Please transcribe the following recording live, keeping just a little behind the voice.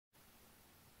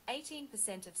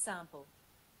18% of sample.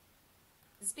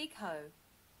 Speak Hoe.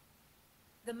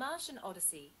 The Martian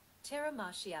Odyssey, Terra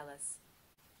Martialis.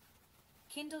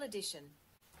 Kindle edition.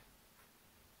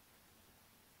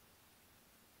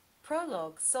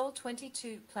 Prologue. Sol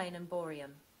 22 Plain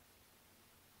Emborium.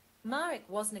 Marek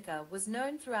Woznica was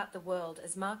known throughout the world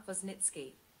as Mark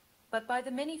Woznitsky, but by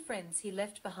the many friends he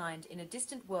left behind in a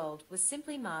distant world was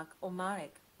simply Mark or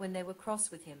Marek when they were cross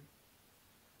with him.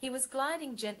 He was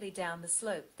gliding gently down the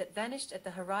slope that vanished at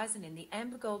the horizon in the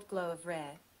amber-gold glow of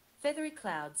rare, feathery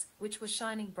clouds which were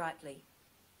shining brightly.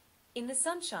 In the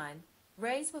sunshine,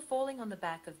 rays were falling on the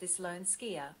back of this lone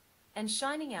skier, and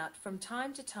shining out from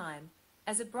time to time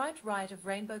as a bright riot of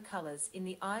rainbow colors in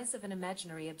the eyes of an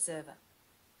imaginary observer.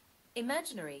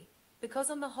 Imaginary,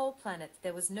 because on the whole planet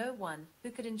there was no one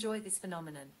who could enjoy this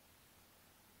phenomenon.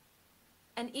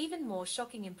 An even more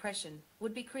shocking impression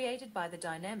would be created by the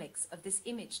dynamics of this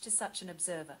image to such an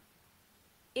observer.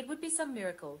 It would be some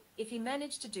miracle if he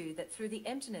managed to do that through the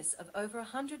emptiness of over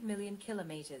 100 million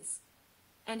kilometers,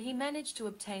 and he managed to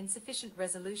obtain sufficient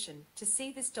resolution to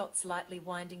see this dot's lightly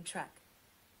winding track.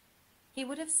 He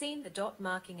would have seen the dot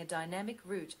marking a dynamic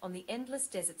route on the endless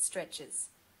desert stretches.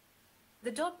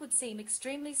 The dot would seem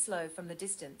extremely slow from the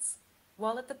distance,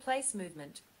 while at the place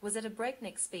movement was at a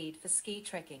breakneck speed for ski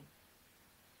trekking.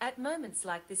 At moments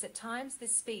like this, at times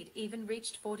this speed even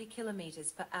reached 40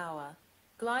 kilometers per hour,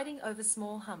 gliding over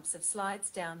small humps of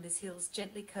slides down this hill's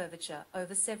gently curvature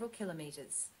over several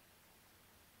kilometers.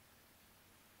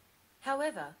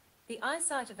 However, the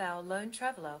eyesight of our lone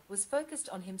traveler was focused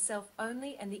on himself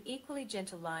only and the equally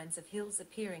gentle lines of hills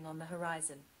appearing on the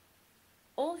horizon.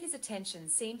 All his attention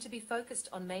seemed to be focused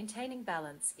on maintaining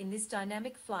balance in this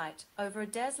dynamic flight over a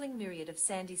dazzling myriad of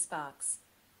sandy sparks,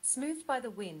 smoothed by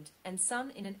the wind and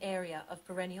sun in an area of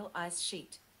perennial ice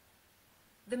sheet.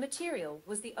 The material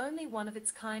was the only one of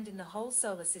its kind in the whole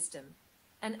solar system,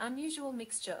 an unusual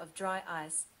mixture of dry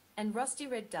ice and rusty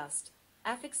red dust,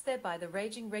 affixed there by the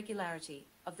raging regularity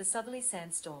of the southerly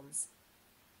sandstorms.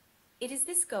 It is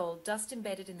this gold dust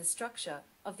embedded in the structure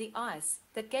of the ice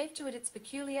that gave to it its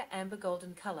peculiar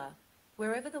amber-golden color,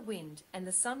 wherever the wind and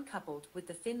the sun coupled with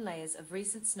the thin layers of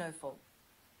recent snowfall.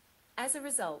 As a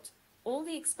result, all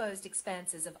the exposed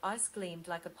expanses of ice gleamed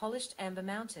like a polished amber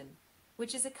mountain,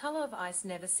 which is a color of ice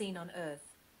never seen on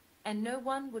Earth, and no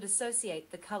one would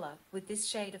associate the color with this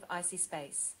shade of icy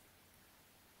space.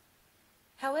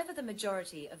 However, the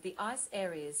majority of the ice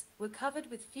areas were covered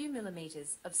with few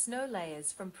millimeters of snow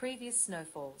layers from previous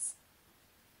snowfalls.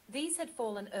 These had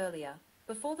fallen earlier,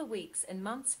 before the weeks and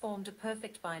months formed a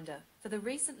perfect binder for the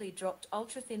recently dropped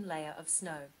ultra-thin layer of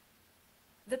snow.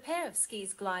 The pair of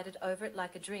skis glided over it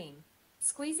like a dream,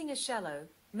 squeezing a shallow,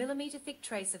 millimeter-thick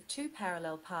trace of two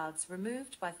parallel paths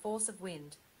removed by force of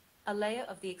wind. A layer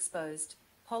of the exposed,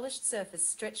 polished surface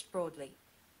stretched broadly.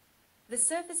 The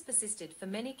surface persisted for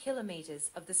many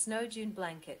kilometers of the snow dune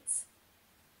blankets.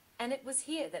 And it was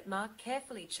here that Mark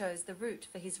carefully chose the route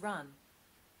for his run.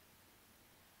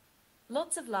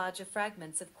 Lots of larger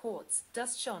fragments of quartz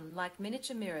dust shone like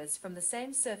miniature mirrors from the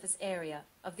same surface area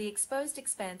of the exposed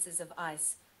expanses of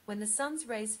ice when the sun's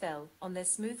rays fell on their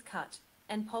smooth-cut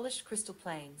and polished crystal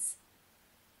plains.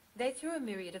 They threw a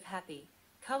myriad of happy,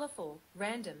 colorful,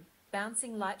 random,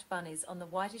 bouncing light bunnies on the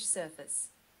whitish surface.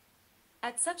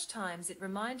 At such times it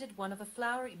reminded one of a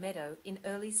flowery meadow in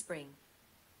early spring.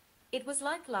 It was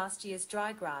like last year's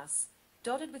dry grass,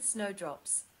 dotted with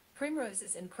snowdrops,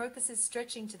 primroses and crocuses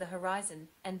stretching to the horizon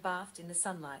and bathed in the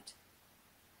sunlight.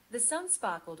 The sun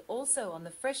sparkled also on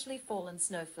the freshly fallen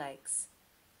snowflakes.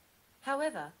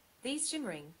 However, these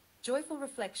shimmering, joyful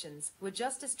reflections were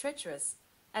just as treacherous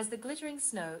as the glittering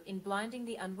snow in blinding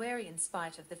the unwary in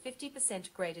spite of the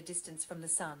 50% greater distance from the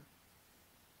sun.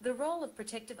 The role of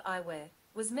protective eyewear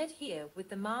was met here with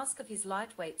the mask of his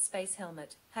lightweight space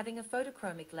helmet having a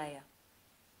photochromic layer.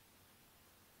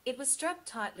 It was strapped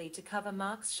tightly to cover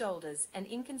Mark's shoulders and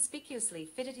inconspicuously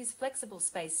fitted his flexible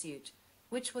spacesuit,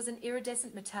 which was an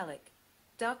iridescent metallic,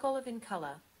 dark olive in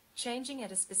color, changing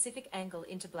at a specific angle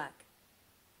into black.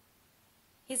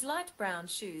 His light brown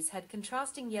shoes had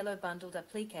contrasting yellow bundled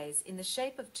appliques in the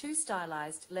shape of two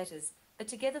stylized letters,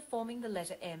 together forming the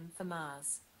letter M for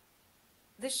Mars.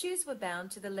 The shoes were bound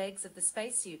to the legs of the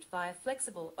spacesuit via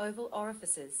flexible oval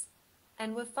orifices,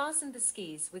 and were fastened the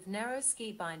skis with narrow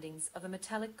ski bindings of a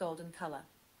metallic golden color.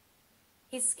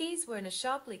 His skis were in a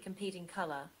sharply competing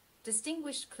color,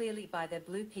 distinguished clearly by their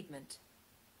blue pigment.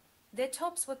 Their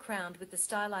tops were crowned with the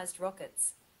stylized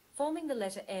rockets, forming the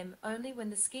letter M only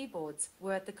when the ski boards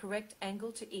were at the correct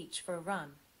angle to each for a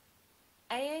run.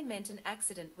 AA meant an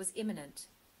accident was imminent.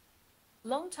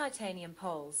 Long titanium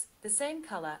poles, the same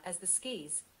color as the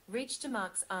skis, reached to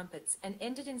Mark's armpits and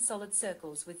ended in solid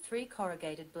circles with 3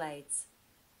 corrugated blades.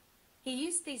 He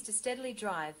used these to steadily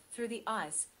drive through the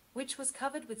ice, which was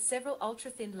covered with several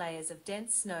ultra-thin layers of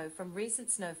dense snow from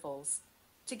recent snowfalls,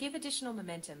 to give additional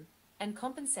momentum and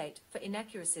compensate for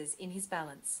inaccuracies in his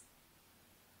balance.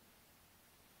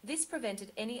 This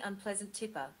prevented any unpleasant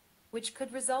tipper, which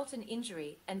could result in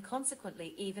injury and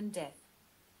consequently even death.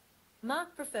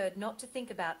 Mark preferred not to think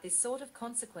about this sort of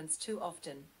consequence too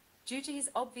often, due to his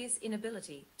obvious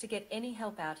inability to get any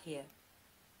help out here.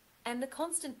 And the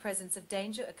constant presence of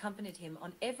danger accompanied him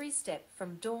on every step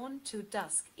from dawn to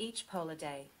dusk each polar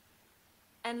day.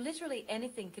 And literally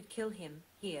anything could kill him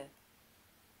here.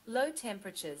 Low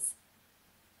temperatures.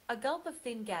 A gulp of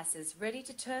thin gases ready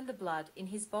to turn the blood in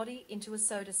his body into a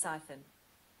soda siphon.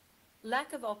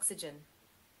 Lack of oxygen.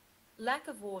 Lack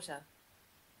of water.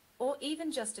 Or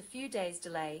even just a few days'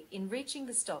 delay in reaching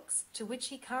the stocks to which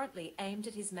he currently aimed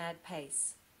at his mad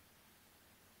pace.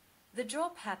 The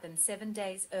drop happened 7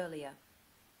 days earlier,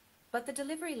 but the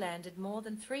delivery landed more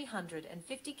than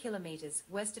 350 kilometers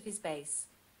west of his base,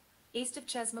 east of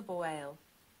Chasmaboale,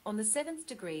 on the 7th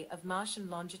degree of Martian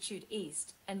longitude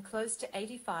east and close to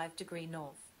 85°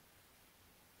 north.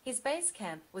 His base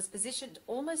camp was positioned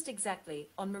almost exactly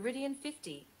on meridian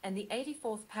 50 and the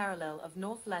 84th parallel of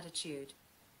north latitude,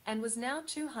 and was now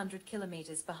 200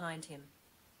 kilometers behind him.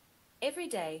 Every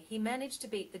day he managed to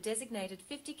beat the designated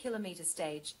 50-kilometer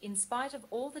stage in spite of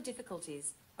all the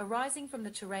difficulties arising from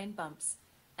the terrain bumps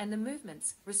and the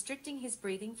movements restricting his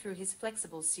breathing through his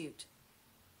flexible suit.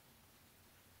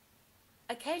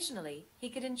 Occasionally, he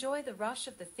could enjoy the rush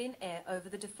of the thin air over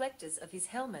the deflectors of his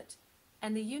helmet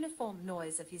and the uniform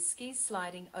noise of his skis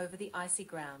sliding over the icy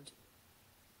ground.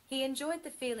 He enjoyed the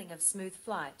feeling of smooth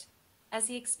flight, as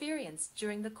he experienced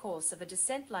during the course of a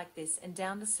descent like this and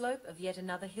down the slope of yet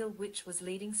another hill which was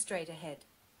leading straight ahead.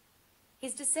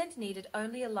 His descent needed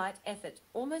only a light effort,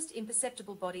 almost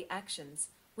imperceptible body actions,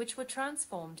 which were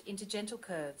transformed into gentle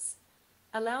curves,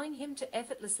 allowing him to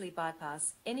effortlessly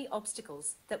bypass any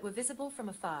obstacles that were visible from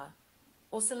afar,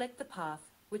 or select the path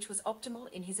which was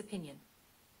optimal in his opinion.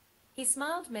 He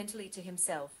smiled mentally to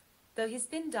himself, though his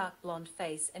thin dark blonde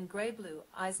face and grey-blue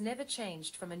eyes never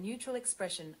changed from a neutral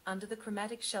expression under the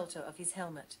chromatic shelter of his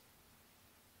helmet.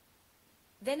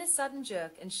 Then a sudden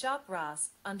jerk and sharp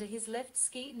rasp under his left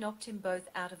ski knocked him both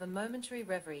out of a momentary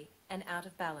reverie and out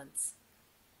of balance.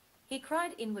 He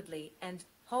cried inwardly and,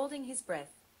 holding his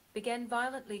breath, began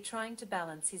violently trying to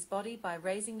balance his body by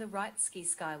raising the right ski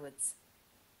skywards.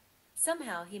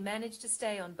 Somehow he managed to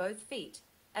stay on both feet,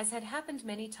 as had happened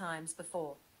many times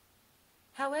before.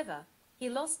 However, he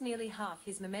lost nearly half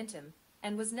his momentum,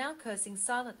 and was now cursing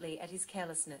silently at his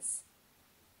carelessness.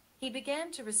 He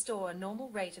began to restore a normal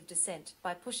rate of descent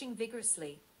by pushing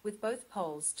vigorously with both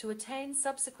poles to attain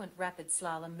subsequent rapid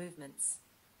slalom movements.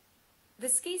 The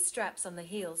ski straps on the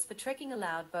heels for trekking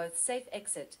allowed both safe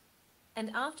exit, and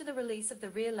after the release of the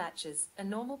rear latches, a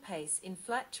normal pace in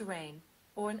flat terrain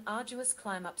or an arduous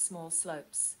climb up small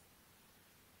slopes.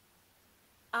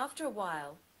 After a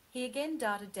while, he again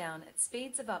darted down at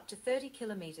speeds of up to 30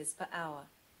 kilometers per hour.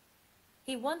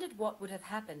 He wondered what would have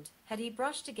happened had he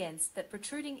brushed against that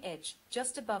protruding edge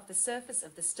just above the surface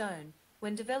of the stone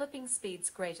when developing speeds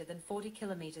greater than 40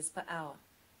 kilometers per hour.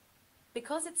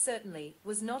 Because it certainly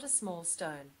was not a small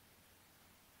stone.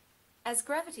 As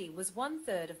gravity was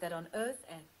 1/3 of that on Earth,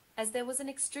 and as there was an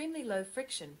extremely low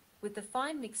friction with the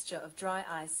fine mixture of dry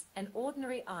ice and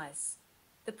ordinary ice,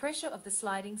 the pressure of the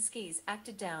sliding skis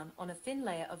acted down on a thin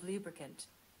layer of lubricant,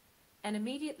 and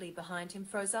immediately behind him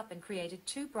froze up and created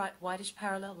 2 bright whitish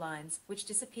parallel lines which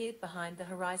disappeared behind the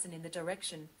horizon in the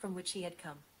direction from which he had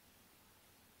come.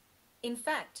 In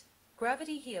fact,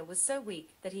 gravity here was so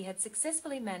weak that he had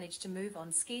successfully managed to move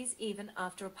on skis even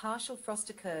after a partial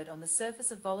frost occurred on the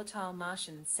surface of volatile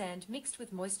Martian sand mixed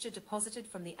with moisture deposited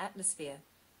from the atmosphere,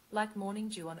 like morning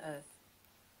dew on Earth.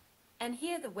 And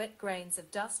here the wet grains of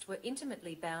dust were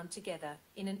intimately bound together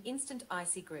in an instant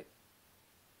icy grip.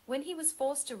 When he was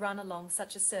forced to run along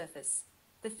such a surface,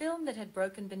 the film that had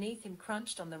broken beneath him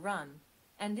crunched on the run,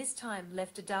 and this time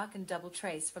left a darkened double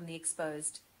trace from the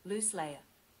exposed, loose layer.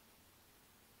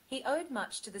 He owed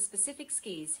much to the specific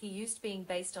skis he used, being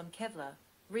based on Kevlar,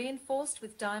 reinforced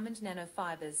with diamond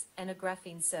nanofibers and a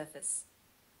graphene surface.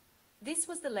 This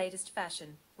was the latest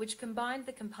fashion, which combined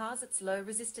the composite's low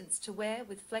resistance to wear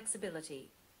with flexibility,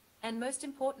 and most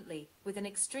importantly, with an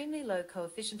extremely low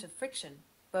coefficient of friction,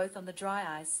 both on the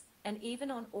dry ice and even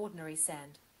on ordinary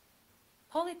sand.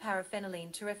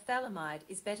 Polyparaphenylene terephthalamide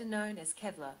is better known as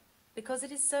Kevlar, because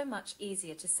it is so much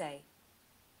easier to say.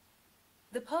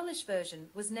 The Polish version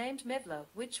was named Mevlar,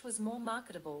 which was more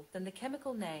marketable than the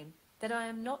chemical name, that I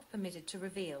am not permitted to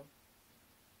reveal.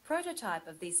 Prototype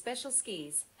of these special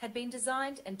skis had been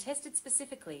designed and tested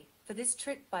specifically for this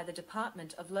trip by the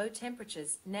Department of Low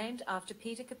Temperatures named after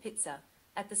Peter Kapitsa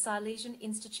at the Silesian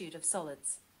Institute of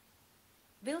Solids.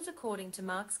 Built according to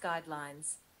Mark's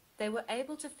guidelines, they were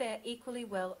able to fare equally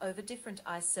well over different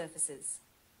ice surfaces.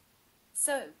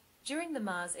 So, during the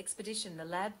Mars expedition, the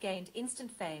lab gained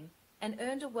instant fame and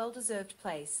earned a well-deserved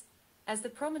place as the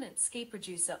prominent ski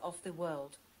producer of the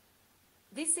world.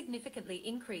 This significantly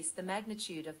increased the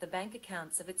magnitude of the bank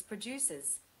accounts of its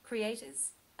producers,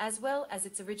 creators, as well as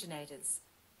its originators.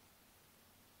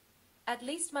 At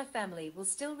least my family will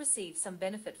still receive some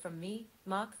benefit from me,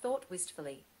 Mark thought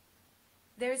wistfully.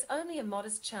 There is only a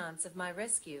modest chance of my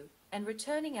rescue and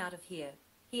returning out of here,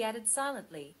 he added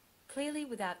silently, clearly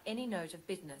without any note of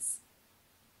bitterness.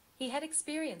 He had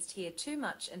experienced here too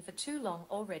much and for too long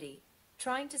already,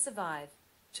 trying to survive,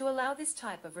 to allow this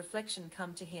type of reflection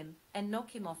come to him and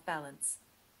knock him off balance.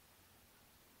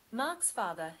 Mark's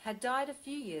father had died a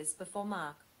few years before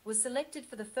Mark was selected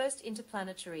for the first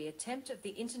interplanetary attempt of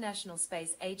the International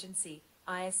Space Agency,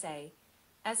 ISA,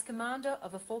 as commander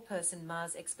of a 4-person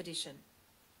Mars expedition.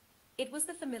 It was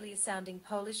the familiar-sounding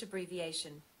Polish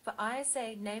abbreviation for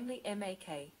ISA, namely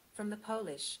MAK, from the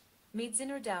Polish,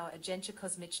 Międzynarodowa Agencja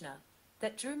Kosmiczna,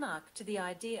 that drew Mark to the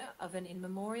idea of an in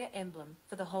memoriam emblem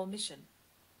for the whole mission.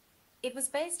 It was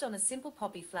based on a simple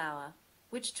poppy flower,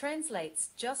 which translates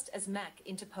just as Mak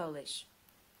into Polish.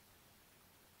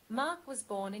 Mark was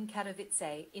born in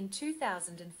Katowice in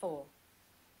 2004.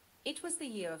 It was the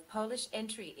year of Polish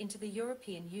entry into the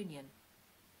European Union.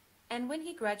 And when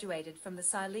he graduated from the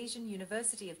Silesian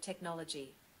University of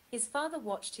Technology, his father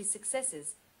watched his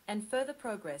successes and further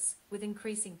progress with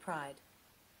increasing pride.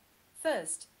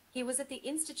 First, he was at the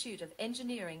Institute of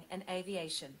Engineering and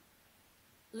Aviation.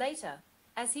 Later,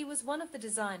 as he was one of the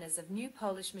designers of new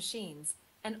Polish machines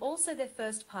and also their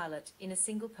first pilot in a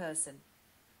single person.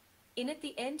 At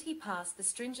the end he passed the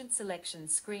stringent selection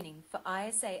screening for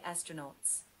ISA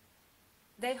astronauts.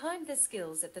 They honed their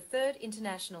skills at the 3rd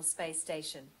International Space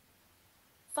Station.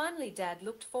 Finally, Dad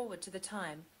looked forward to the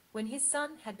time when his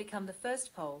son had become the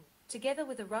first Pole, together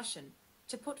with a Russian,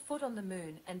 to put foot on the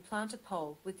moon and plant a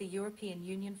pole with the European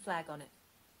Union flag on it.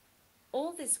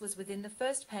 All this was within the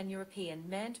first pan-European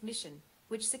manned mission,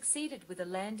 which succeeded with a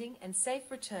landing and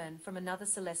safe return from another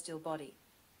celestial body.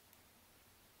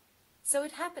 So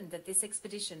it happened that this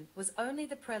expedition was only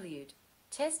the prelude,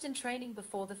 test and training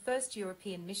before the first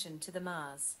European mission to the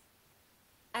Mars.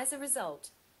 As a result,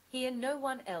 he and no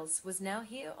one else was now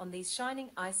here on these shining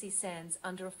icy sands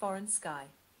under a foreign sky.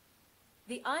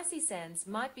 The icy sands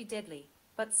might be deadly,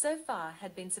 but so far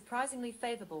had been surprisingly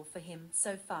favorable for him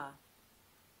so far.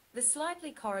 The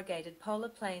slightly corrugated polar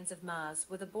plains of Mars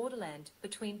were the borderland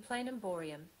between Planum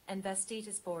Boreum and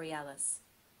Vastitas Borealis.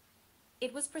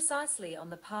 It was precisely on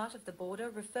the part of the border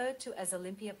referred to as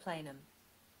Olympia Planum.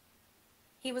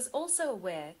 He was also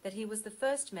aware that he was the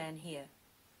first man here.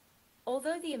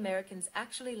 Although the Americans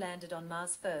actually landed on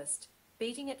Mars first,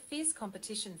 beating at fierce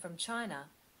competition from China,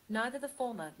 neither the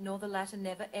former nor the latter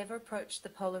never ever approached the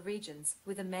polar regions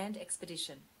with a manned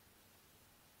expedition.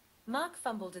 Mark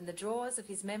fumbled in the drawers of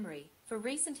his memory for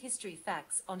recent history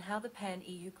facts on how the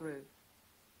Pan-EU grew.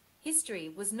 History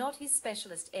was not his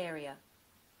specialist area,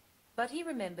 but he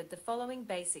remembered the following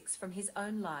basics from his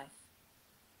own life.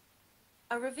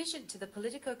 A revision to the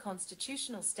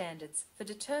politico-constitutional standards for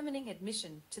determining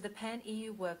admission to the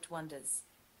Pan-EU worked wonders.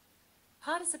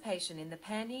 Participation in the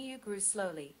Pan-EU grew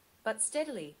slowly, but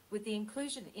steadily, with the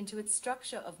inclusion into its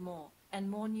structure of more and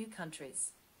more new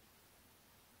countries.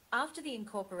 After the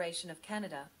incorporation of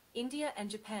Canada, India and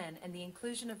Japan and the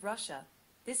inclusion of Russia,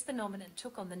 this phenomenon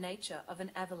took on the nature of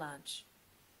an avalanche.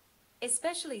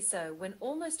 Especially so when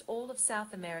almost all of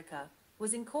South America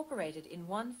was incorporated in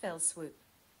one fell swoop.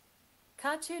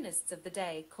 Cartoonists of the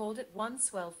day called it one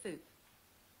swell foop.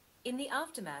 In the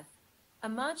aftermath, a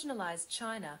marginalized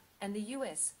China and the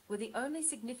US were the only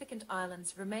significant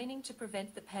islands remaining to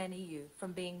prevent the Pan-EU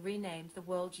from being renamed the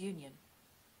World Union.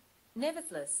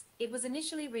 Nevertheless, it was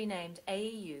initially renamed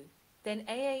AEU, then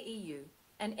AAEU,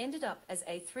 and ended up as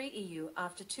A3EU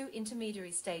after 2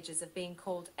 intermediary stages of being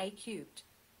called A-cubed,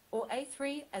 or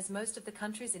A3 as most of the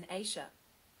countries in Asia,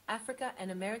 Africa and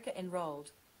America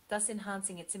enrolled, thus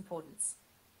enhancing its importance.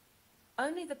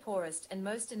 Only the poorest and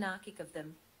most anarchic of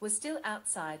them were still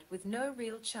outside with no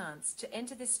real chance to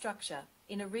enter this structure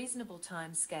in a reasonable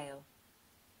time scale.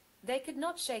 They could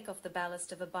not shake off the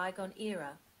ballast of a bygone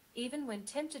era, even when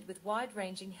tempted with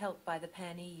wide-ranging help by the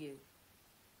Pan-EU.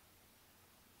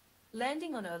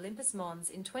 Landing on Olympus Mons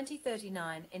in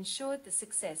 2039 ensured the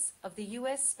success of the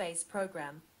US space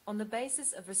program on the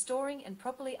basis of restoring and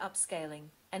properly upscaling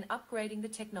and upgrading the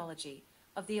technology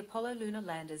of the Apollo lunar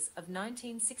landers of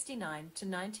 1969 to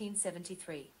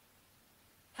 1973.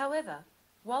 However,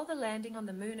 while the landing on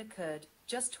the Moon occurred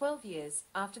just 12 years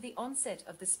after the onset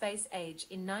of the space age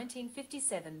in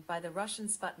 1957 by the Russian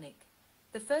Sputnik,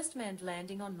 the first manned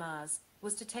landing on Mars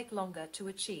was to take longer to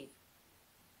achieve.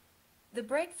 The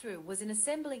breakthrough was in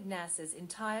assembling NASA's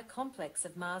entire complex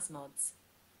of Mars mods.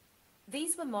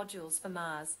 These were modules for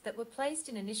Mars that were placed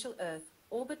in initial Earth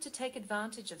orbit to take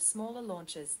advantage of smaller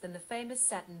launches than the famous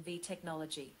Saturn V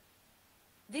technology.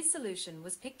 This solution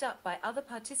was picked up by other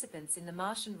participants in the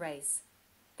Martian race,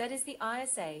 that is the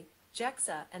ISA,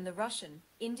 JAXA and the Russian,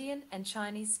 Indian and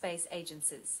Chinese space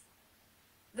agencies.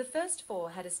 The first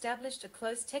four had established a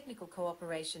close technical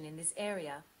cooperation in this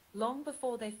area long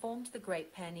before they formed the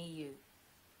Great Pan-EU.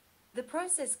 The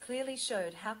process clearly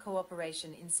showed how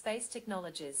cooperation in space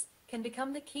technologies can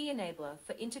become the key enabler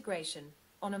for integration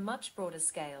on a much broader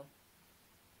scale.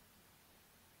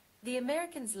 The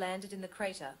Americans landed in the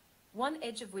crater, one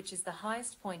edge of which is the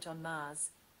highest point on Mars,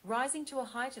 rising to a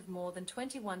height of more than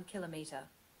 21 kilometers,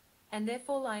 and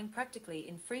therefore lying practically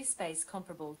in free space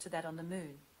comparable to that on the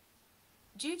Moon.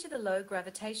 Due to the low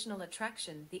gravitational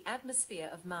attraction, the atmosphere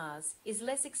of Mars is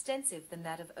less extensive than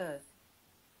that of Earth.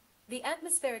 The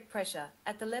atmospheric pressure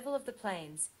at the level of the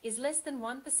plains is less than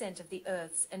 1% of the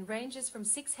Earth's and ranges from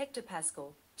 6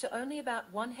 hectopascal to only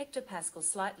about 1 hectopascal,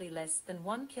 slightly less than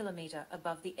 1 kilometer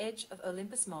above the edge of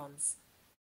Olympus Mons.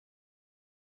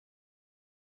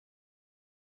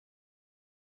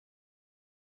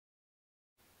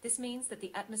 This means that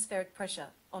the atmospheric pressure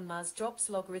on Mars drops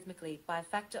logarithmically by a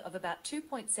factor of about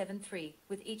 2.73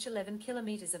 with each 11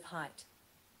 kilometers of height.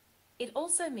 It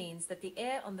also means that the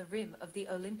air on the rim of the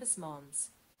Olympus Mons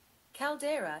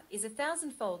caldera is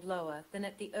 1,000-fold lower than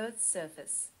at the Earth's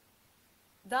surface.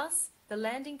 Thus, the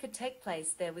landing could take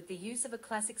place there with the use of a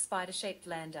classic spider-shaped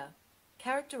lander,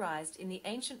 characterized in the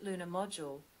ancient lunar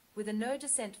module, with a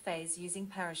no-descent phase using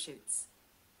parachutes.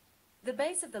 The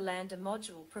base of the lander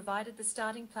module provided the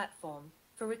starting platform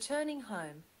for returning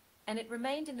home, and it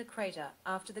remained in the crater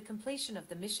after the completion of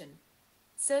the mission,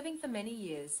 serving for many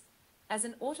years as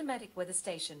an automatic weather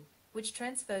station which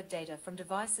transferred data from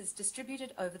devices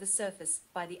distributed over the surface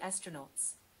by the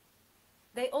astronauts.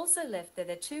 They also left there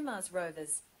their two Mars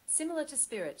rovers, similar to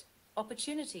Spirit,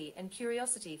 Opportunity and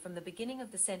Curiosity from the beginning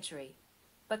of the century,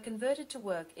 but converted to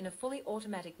work in a fully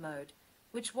automatic mode,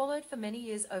 which wallowed for many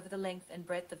years over the length and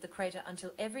breadth of the crater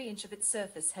until every inch of its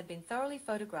surface had been thoroughly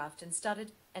photographed and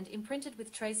studied and imprinted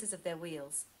with traces of their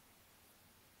wheels.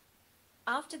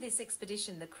 After this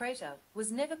expedition, the crater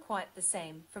was never quite the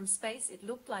same. From space it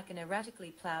looked like an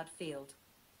erratically ploughed field.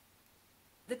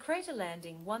 The crater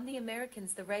landing won the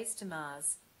Americans the race to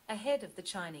Mars, ahead of the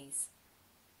Chinese.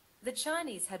 The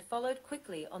Chinese had followed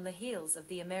quickly on the heels of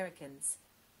the Americans.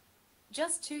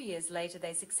 Just 2 years later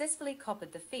they successfully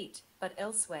copied the feat, but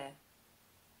elsewhere.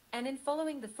 And in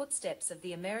following the footsteps of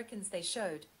the Americans they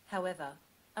showed, however,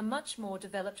 a much more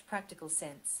developed practical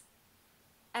sense.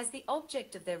 As the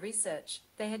object of their research,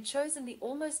 they had chosen the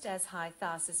almost as high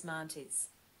Tharsis Mantis.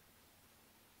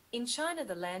 In China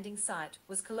the landing site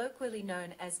was colloquially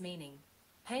known as meaning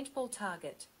paintball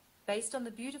target, based on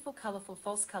the beautiful colorful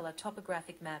false color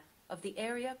topographic map of the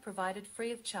area provided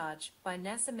free of charge by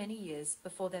NASA many years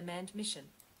before their manned mission.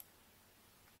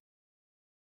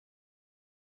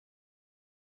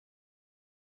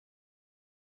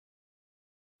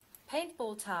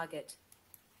 Paintball target.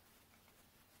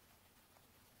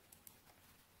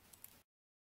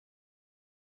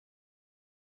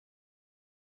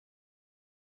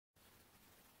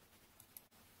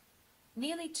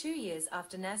 Nearly 2 years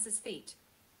after NASA's feat,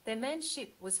 their manned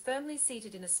ship was firmly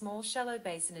seated in a small shallow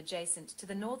basin adjacent to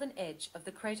the northern edge of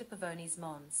the crater Pavonis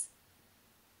Mons.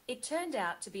 It turned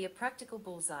out to be a practical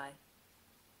bullseye.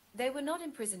 They were not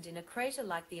imprisoned in a crater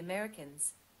like the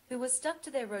Americans, who were stuck to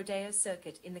their rodeo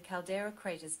circuit in the caldera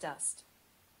crater's dust.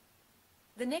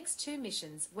 The next 2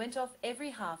 missions went off every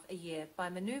half a year by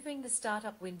maneuvering the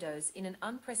startup windows in an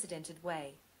unprecedented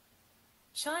way.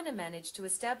 China managed to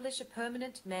establish a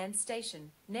permanent manned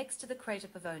station next to the crater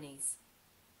Pavonis.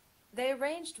 They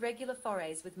arranged regular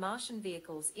forays with Martian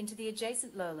vehicles into the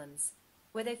adjacent lowlands,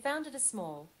 where they founded a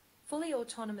small, fully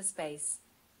autonomous base,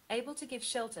 able to give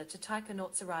shelter to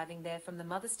taikonauts arriving there from the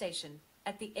mother station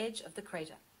at the edge of the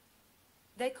crater.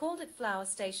 They called it Flower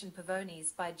Station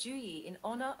Pavonis by Juyi in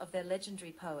honor of their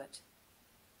legendary poet.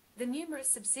 The numerous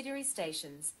subsidiary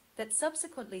stations that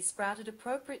subsequently sprouted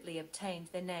appropriately obtained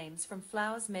their names from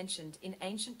flowers mentioned in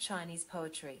ancient Chinese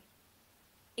poetry.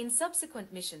 In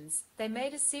subsequent missions, they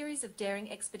made a series of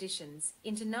daring expeditions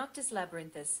into Noctis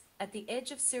Labyrinthus at the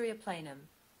edge of Syria Planum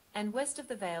and west of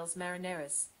the Vales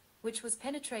Marineris, which was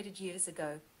penetrated years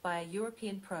ago by a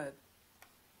European probe.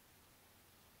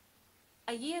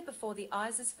 A year before the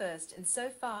ISA's first and so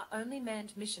far only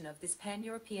manned mission of this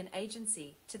pan-European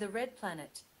agency to the Red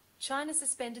Planet, China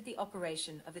suspended the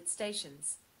operation of its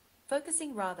stations,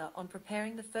 focusing rather on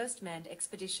preparing the first manned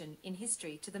expedition in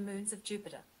history to the moons of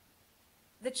Jupiter.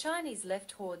 The Chinese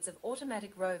left hordes of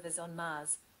automatic rovers on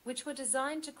Mars, which were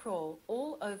designed to crawl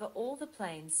all over all the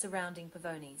plains surrounding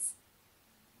Pavonis.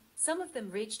 Some of them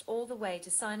reached all the way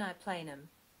to Sinai Planum,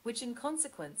 which in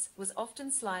consequence was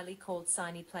often slyly called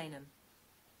Sinai Planum.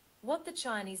 What the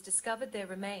Chinese discovered there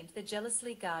remained the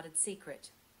jealously guarded secret.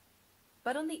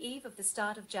 But on the eve of the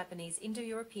start of Japanese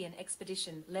Indo-European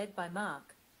expedition led by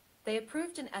Mark, they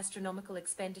approved an astronomical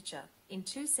expenditure, in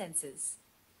two senses,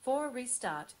 for a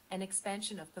restart and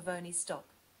expansion of Pavoni's stock.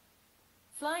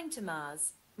 Flying to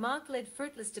Mars, Mark led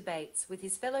fruitless debates with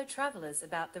his fellow travelers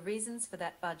about the reasons for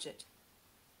that budget.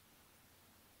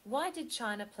 Why did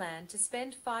China plan to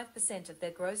spend 5% of their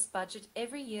gross budget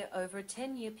every year over a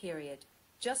 10-year period,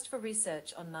 just for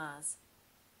research on Mars?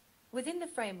 Within the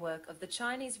framework of the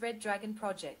Chinese Red Dragon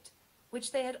project,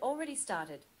 which they had already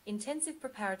started, intensive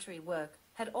preparatory work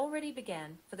had already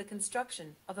begun for the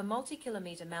construction of a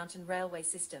multi-kilometer mountain railway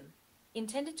system,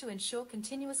 intended to ensure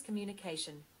continuous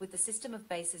communication with the system of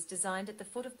bases designed at the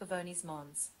foot of Pavoni's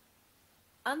Mons.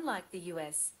 Unlike the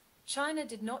US, China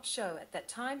did not show at that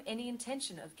time any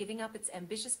intention of giving up its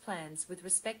ambitious plans with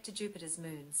respect to Jupiter's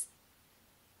moons.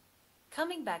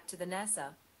 Coming back to the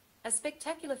NASA, a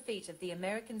spectacular feat of the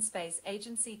American Space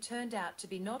Agency turned out to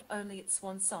be not only its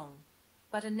swan song,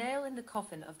 but a nail in the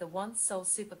coffin of the once sole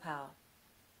superpower.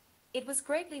 It was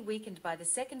greatly weakened by the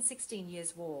Second 16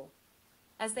 Years' War,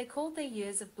 as they called their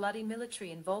years of bloody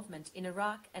military involvement in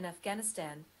Iraq and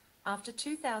Afghanistan after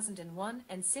 2001,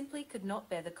 and simply could not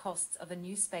bear the costs of a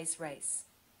new space race.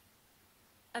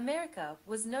 America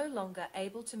was no longer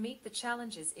able to meet the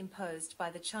challenges imposed by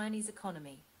the Chinese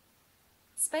economy.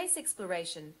 Space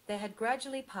exploration there had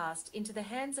gradually passed into the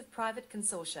hands of private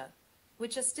consortia,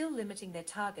 which are still limiting their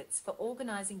targets for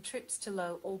organizing trips to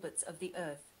low orbits of the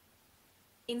Earth.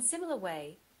 In similar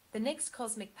way, the next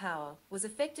cosmic power was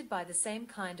affected by the same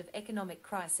kind of economic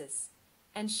crisis,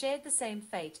 and shared the same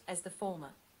fate as the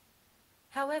former.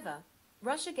 However,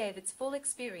 Russia gave its full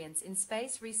experience in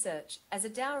space research as a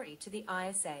dowry to the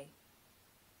ISA.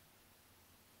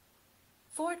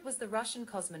 For it was the Russian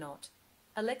cosmonaut,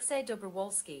 Alexei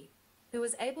Dobrovolsky, who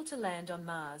was able to land on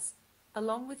Mars,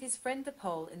 along with his friend the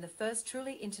Pole in the first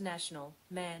truly international,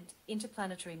 manned,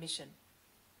 interplanetary mission.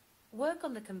 Work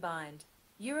on the combined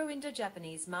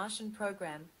Euro-Indo-Japanese Martian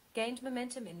program gained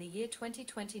momentum in the year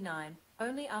 2029,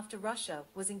 only after Russia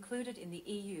was included in the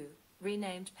EU,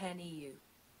 renamed Pan-EU.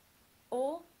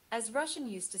 Or, as Russian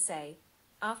used to say,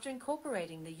 after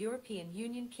incorporating the European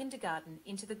Union kindergarten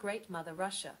into the Great Mother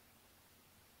Russia.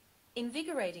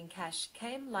 Invigorating cash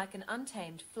came like an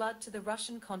untamed flood to the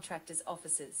Russian contractors'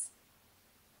 offices.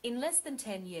 In less than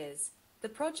 10 years, the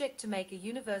project to make a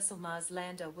universal Mars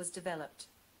lander was developed.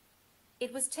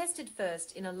 It was tested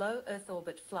first in a low Earth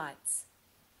orbit flights.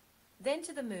 Then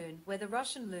to the Moon, where the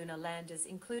Russian lunar landers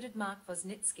included Mark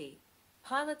Vosnitsky,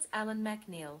 pilots Alan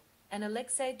McNeil and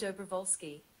Alexei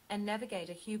Dobrovolsky, and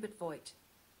navigator Hubert Voigt.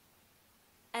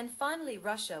 And finally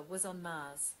Russia was on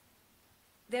Mars.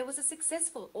 There was a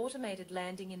successful automated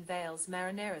landing in Vales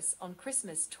Marineris on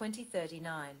Christmas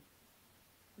 2039.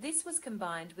 This was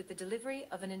combined with the delivery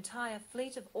of an entire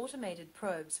fleet of automated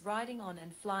probes riding on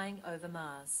and flying over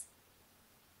Mars.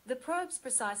 The probes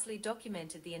precisely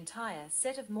documented the entire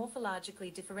set of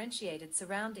morphologically differentiated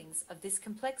surroundings of this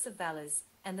complex of valleys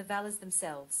and the valleys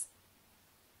themselves.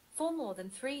 For more than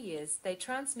 3 years, they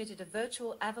transmitted a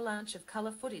virtual avalanche of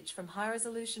color footage from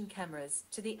high-resolution cameras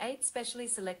to the 8 specially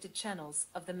selected channels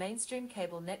of the mainstream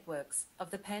cable networks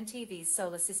of the Pan-TV's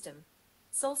solar system,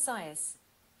 Sol-SIAS,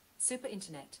 Super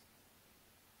Internet.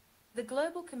 The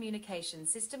global communication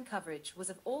system coverage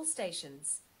was of all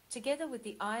stations, together with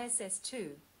the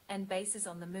ISS-2 and bases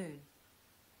on the Moon.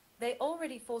 They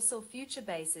already foresaw future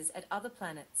bases at other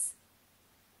planets.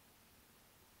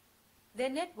 Their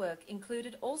network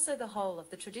included also the whole of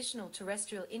the traditional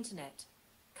terrestrial Internet,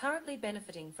 currently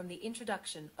benefiting from the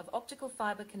introduction of optical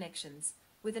fiber connections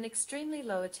with an extremely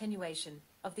low attenuation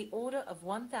of the order of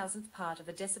 1,000th part of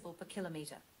a decibel per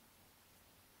kilometer.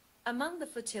 Among the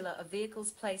flotilla of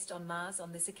vehicles placed on Mars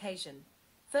on this occasion,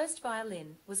 first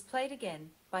violin was played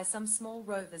again by some small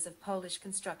rovers of Polish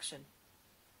construction.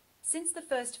 Since the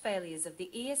first failures of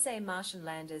the ESA Martian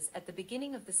landers at the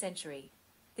beginning of the century,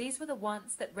 these were the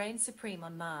ones that reigned supreme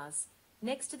on Mars,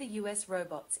 next to the US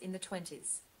robots in the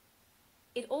 20s.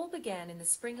 It all began in the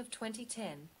spring of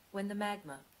 2010, when the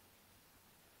Magma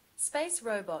space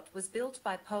robot was built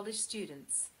by Polish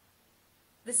students.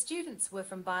 The students were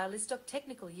from Bialystok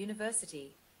Technical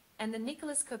University and the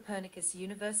Nicholas Copernicus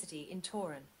University in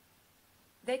Torun.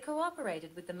 They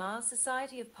cooperated with the Mars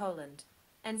Society of Poland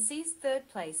and seized third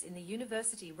place in the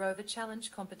University Rover Challenge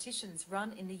competitions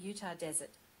run in the Utah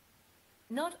desert.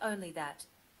 Not only that,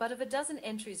 but of a dozen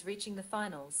entries reaching the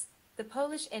finals, the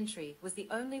Polish entry was the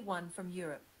only one from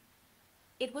Europe.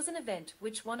 It was an event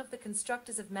which one of the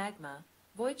constructors of Magma,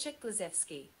 Wojciech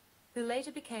Glazewski, who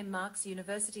later became Mark's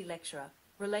university lecturer,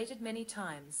 related many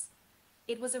times.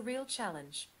 It was a real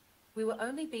challenge. We were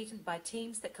only beaten by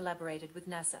teams that collaborated with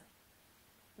NASA.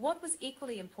 What was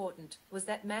equally important was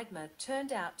that Magma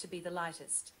turned out to be the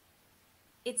lightest.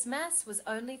 Its mass was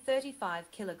only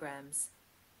 35 kilograms.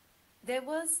 There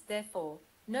was, therefore,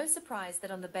 no surprise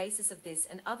that on the basis of this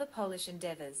and other Polish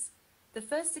endeavors, the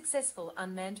first successful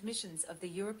unmanned missions of the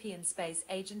European Space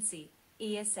Agency,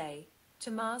 ESA,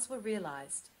 to Mars were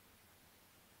realized.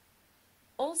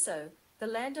 Also, the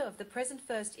lander of the present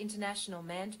first international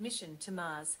manned mission to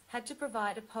Mars had to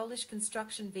provide a Polish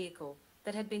construction vehicle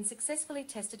that had been successfully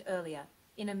tested earlier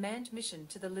in a manned mission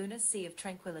to the lunar Sea of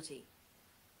Tranquility.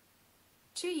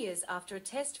 2 years after a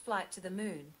test flight to the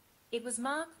Moon, it was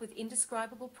marked with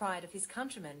indescribable pride of his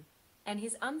countrymen and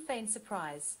his unfeigned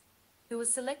surprise, who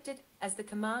was selected as the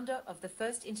commander of the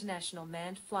first international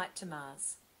manned flight to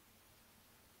Mars.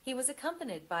 He was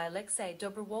accompanied by Alexei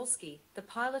Dobrowolski, the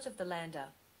pilot of the lander,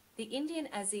 the Indian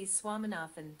Aziz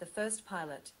Swaminathan, the first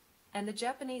pilot, and the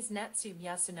Japanese Natsume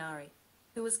Yasunari,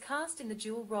 who was cast in the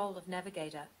dual role of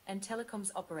navigator and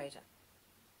telecoms operator.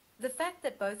 The fact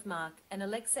that both Mark and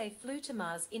Alexei flew to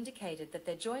Mars indicated that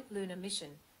their joint lunar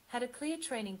mission had a clear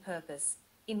training purpose,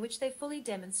 in which they fully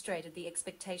demonstrated the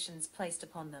expectations placed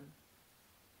upon them.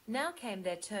 Now came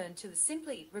their turn to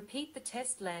simply repeat the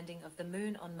test landing of the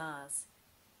Moon on Mars.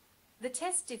 The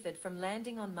test differed from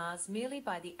landing on Mars merely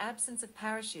by the absence of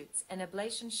parachutes and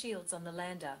ablation shields on the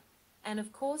lander, and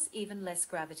of course even less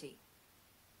gravity.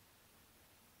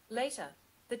 Later,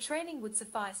 the training would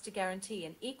suffice to guarantee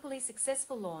an equally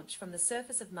successful launch from the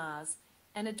surface of Mars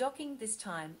and a docking this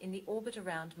time in the orbit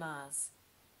around Mars.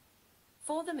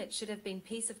 For them it should have been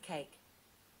piece of cake.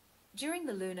 During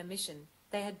the lunar mission,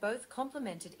 they had both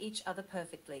complemented each other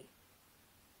perfectly.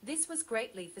 This was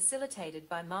greatly facilitated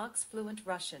by Mark's fluent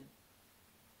Russian.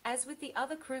 As with the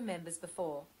other crew members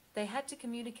before, they had to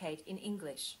communicate in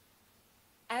English.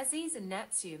 Aziz and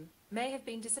Natsume may have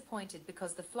been disappointed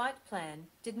because the flight plan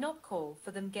did not call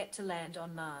for them get to land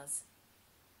on Mars.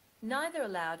 Neither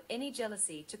allowed any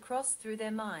jealousy to cross through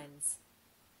their minds.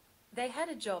 They had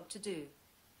a job to do.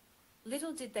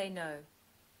 Little did they know.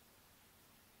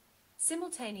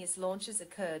 Simultaneous launches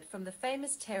occurred from the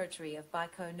famous territory of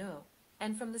Baikonur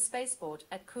and from the spaceport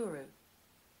at Kourou,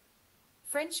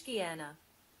 French Guiana.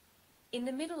 In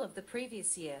the middle of the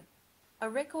previous year, a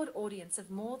record audience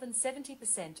of more than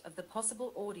 70% of the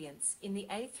possible audience in the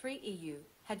A3EU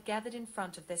had gathered in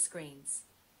front of their screens.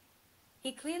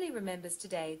 He clearly remembers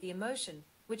today the emotion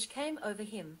which came over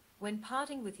him when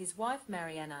parting with his wife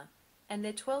Mariana and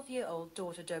their 12-year-old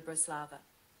daughter Dobroslava.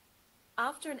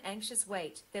 After an anxious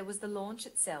wait, there was the launch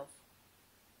itself.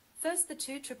 First the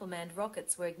two triple-manned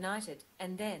rockets were ignited,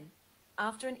 and then,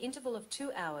 after an interval of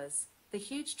 2 hours, the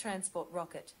huge transport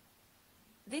rocket.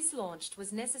 This launch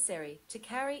was necessary to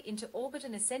carry into orbit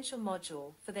an essential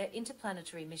module for their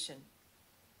interplanetary mission.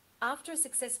 After a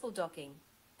successful docking,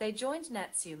 they joined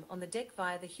Natsume on the deck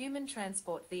via the Human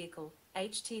Transport Vehicle,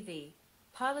 HTV,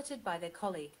 piloted by their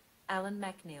colleague, Alan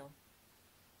McNeil.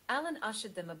 Alan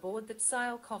ushered them aboard the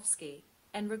Tsiolkovsky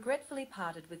and regretfully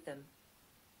parted with them.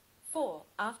 For,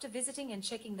 after visiting and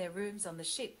checking their rooms on the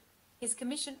ship, his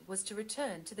commission was to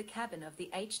return to the cabin of the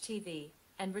HTV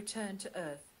and return to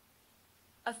Earth.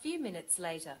 A few minutes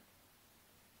later,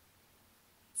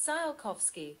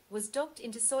 Tsiolkovsky was docked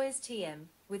into Soyuz TM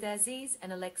with Aziz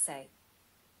and Alexei.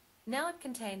 Now it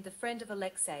contained the friend of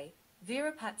Alexei,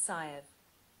 Vera Patsayev,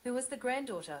 who was the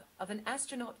granddaughter of an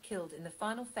astronaut killed in the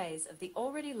final phase of the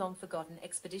already long-forgotten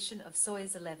expedition of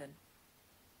Soyuz 11.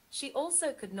 She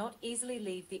also could not easily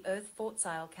leave the Earth Fort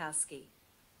Tsiolkovsky.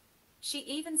 She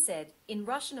even said, in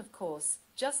Russian of course,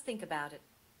 just think about it.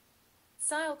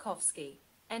 Tsiolkovsky,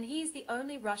 and he is the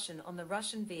only Russian on the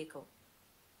Russian vehicle.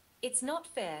 It's not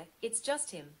fair, it's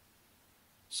just him.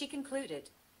 She concluded,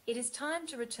 it is time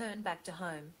to return back to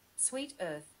home, sweet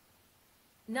Earth.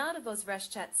 Nada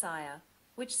Vozrashchatsaya,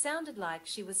 which sounded like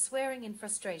she was swearing in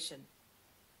frustration.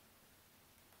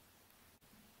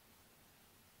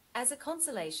 As a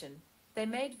consolation, they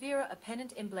made Vera a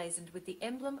pennant emblazoned with the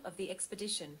emblem of the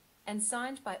expedition and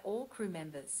signed by all crew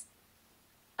members.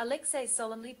 Alexei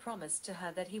solemnly promised to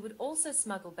her that he would also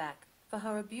smuggle back for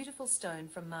her a beautiful stone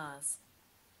from Mars.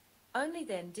 Only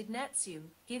then did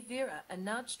Natsium give Vera a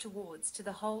nudge towards to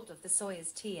the hold of the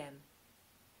Soyuz TM.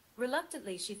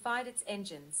 Reluctantly she fired its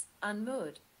engines,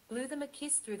 unmoored, blew them a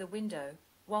kiss through the window,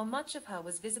 while much of her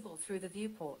was visible through the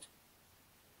viewport.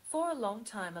 For a long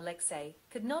time Alexei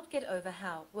could not get over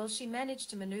how well she managed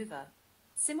to maneuver,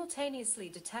 simultaneously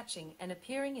detaching and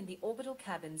appearing in the orbital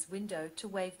cabin's window to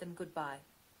wave them goodbye.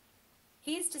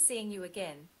 "Here's to seeing you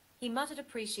again," he muttered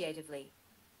appreciatively.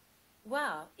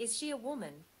 "Wow, is she a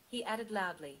woman?" he added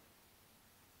loudly.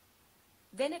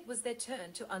 Then it was their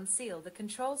turn to unseal the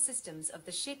control systems of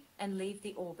the ship and leave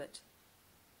the orbit.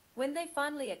 When they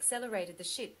finally accelerated the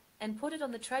ship and put it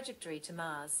on the trajectory to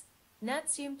Mars,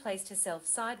 Natsium placed herself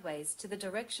sideways to the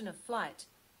direction of flight,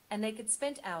 and they could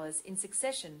spend hours in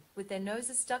succession with their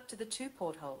noses stuck to the two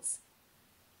portholes.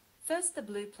 First, the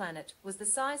blue planet was the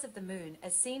size of the moon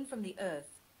as seen from the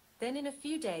Earth, then in a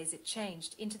few days it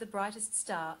changed into the brightest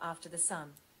star after the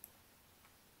sun.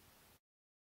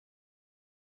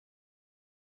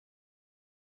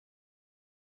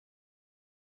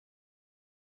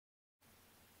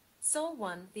 Sol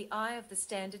 1, the eye of the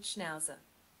standard schnauzer.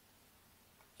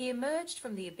 He emerged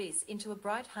from the abyss into a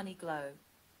bright honey glow.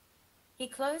 He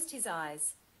closed his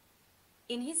eyes.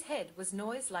 In his head was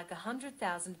noise like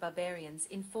 100,000 barbarians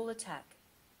in full attack.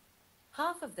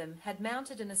 Half of them had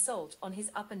mounted an assault on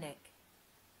his upper neck.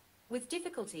 With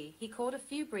difficulty he caught a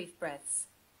few brief breaths,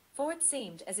 for it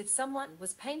seemed as if someone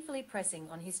was painfully pressing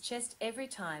on his chest every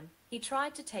time he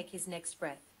tried to take his next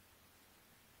breath.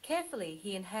 Carefully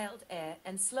he inhaled air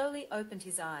and slowly opened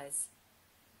his eyes.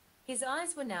 His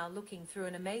eyes were now looking through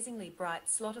an amazingly bright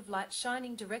slot of light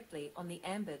shining directly on the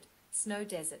ambered snow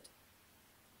desert.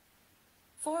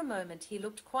 For a moment he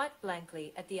looked quite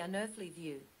blankly at the unearthly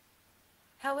view.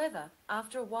 However,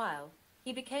 after a while,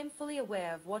 he became fully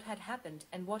aware of what had happened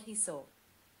and what he saw.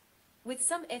 With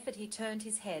some effort he turned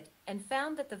his head and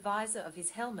found that the visor of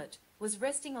his helmet was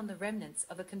resting on the remnants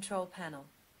of a control panel.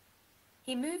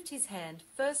 He moved his hand,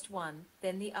 first one,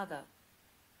 then the other.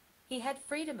 He had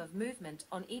freedom of movement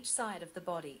on each side of the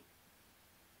body.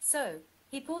 So,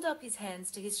 he pulled up his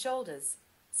hands to his shoulders,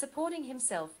 supporting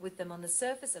himself with them on the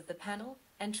surface of the panel,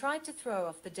 and tried to throw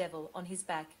off the devil on his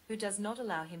back who does not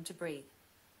allow him to breathe.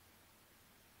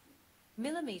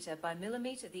 Millimeter by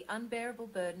millimeter the unbearable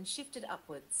burden shifted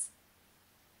upwards.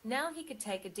 Now he could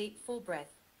take a deep full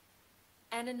breath.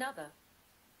 And another.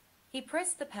 He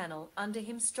pressed the panel under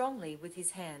him strongly with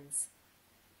his hands.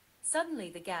 Suddenly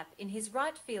the gap in his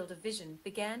right field of vision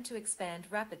began to expand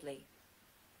rapidly.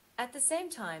 At the same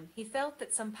time he felt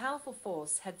that some powerful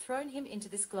force had thrown him into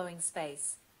this glowing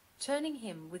space, turning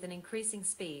him with an increasing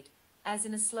speed, as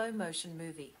in a slow-motion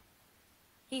movie.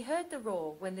 He heard the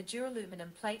roar when the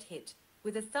duraluminum plate hit,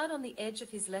 with a thud on the edge of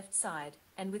his left side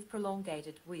and with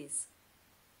prolongated whiz.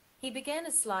 He began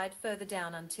a slide further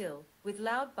down until, with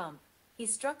loud bump, he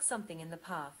struck something in the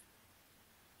path.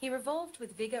 He revolved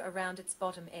with vigor around its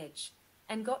bottom edge,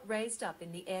 and got raised up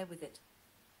in the air with it.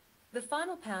 The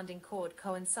final pounding chord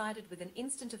coincided with an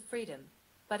instant of freedom,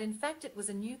 but in fact it was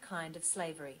a new kind of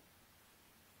slavery.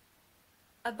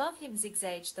 Above him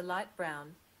zigzagged the light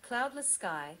brown, cloudless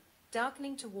sky,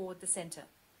 darkening toward the center.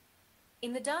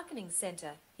 In the darkening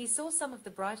center, he saw some of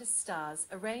the brightest stars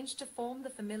arranged to form the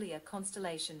familiar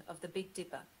constellation of the Big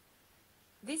Dipper.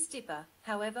 This dipper,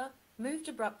 however, moved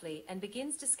abruptly and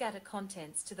begins to scatter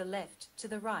contents to the left, to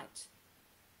the right.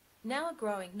 Now a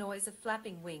growing noise of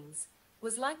flapping wings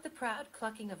was like the proud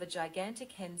clucking of a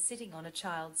gigantic hen sitting on a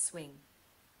child's swing.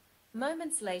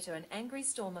 Moments later an angry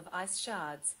storm of ice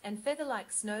shards and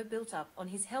feather-like snow built up on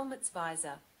his helmet's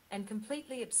visor and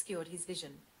completely obscured his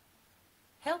vision.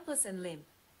 Helpless and limp,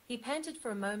 he panted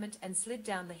for a moment and slid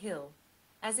down the hill,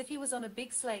 as if he was on a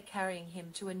big sleigh carrying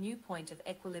him to a new point of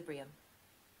equilibrium.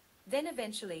 Then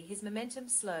eventually his momentum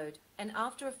slowed, and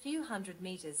after a few hundred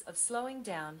meters of slowing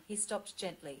down he stopped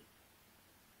gently.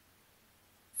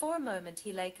 For a moment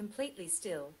he lay completely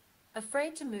still,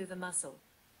 afraid to move a muscle.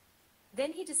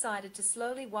 Then he decided to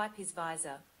slowly wipe his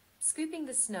visor, scooping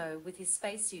the snow with his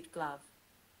spacesuit glove.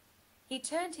 He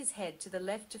turned his head to the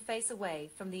left to face away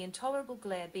from the intolerable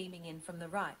glare beaming in from the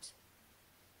right.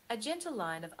 A gentle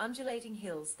line of undulating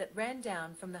hills that ran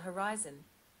down from the horizon,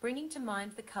 bringing to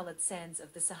mind the colored sands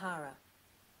of the Sahara.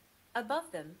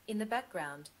 Above them, in the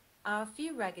background, are a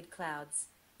few ragged clouds,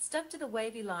 stuck to the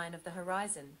wavy line of the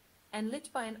horizon, and lit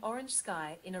by an orange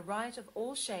sky in a riot of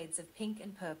all shades of pink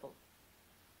and purple.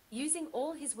 Using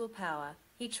all his willpower,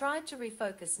 he tried to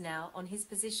refocus now on his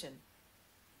position.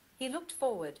 He looked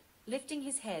forward, lifting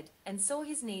his head, and saw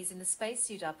his knees in the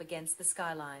spacesuit up against the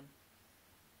skyline.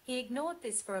 He ignored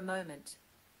this for a moment.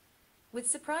 With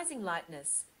surprising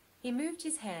lightness, he moved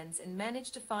his hands and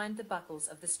managed to find the buckles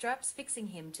of the straps fixing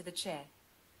him to the chair.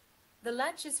 The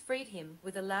latches freed him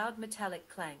with a loud metallic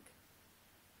clank.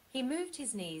 He moved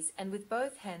his knees and with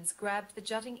both hands grabbed the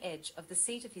jutting edge of the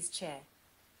seat of his chair.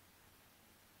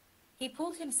 He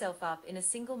pulled himself up in a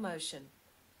single motion.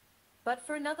 But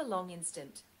for another long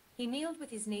instant, he kneeled with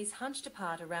his knees hunched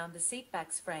apart around the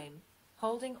seatback's frame,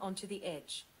 holding onto the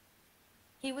edge.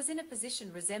 He was in a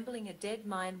position resembling a dead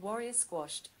Mayan warrior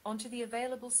squashed onto the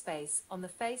available space on the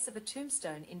face of a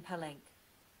tombstone in Palenque.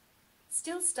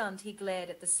 Still stunned, he glared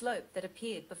at the slope that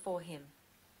appeared before him.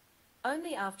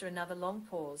 Only after another long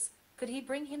pause could he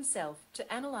bring himself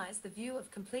to analyze the view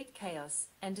of complete chaos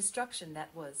and destruction that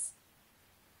was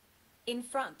in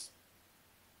front.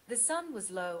 The sun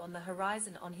was low on the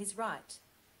horizon on his right.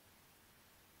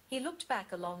 He looked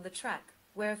back along the track,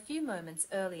 where a few moments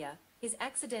earlier, his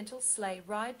accidental sleigh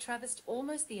ride traversed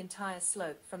almost the entire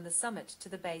slope from the summit to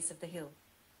the base of the hill.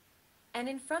 And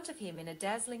in front of him, in a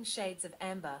dazzling shades of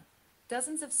amber,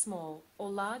 dozens of small or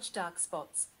large dark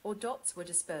spots or dots were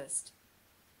dispersed.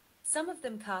 Some of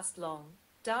them cast long,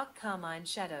 dark carmine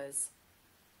shadows.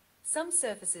 Some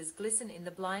surfaces glisten in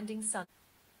the blinding sun.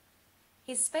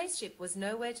 His spaceship was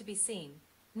nowhere to be seen,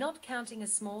 not counting a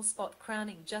small spot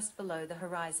crowning just below the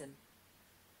horizon.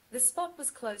 The spot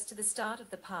was close to the start of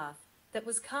the path that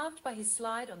was carved by his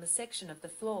slide on the section of the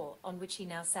floor on which he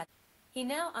now sat. He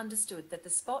now understood that the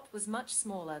spot was much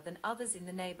smaller than others in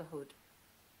the neighborhood.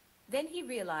 Then he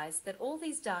realized that all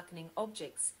these darkening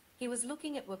objects he was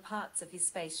looking at were parts of his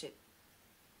spaceship.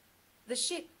 The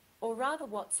ship, or rather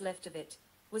what's left of it,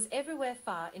 was everywhere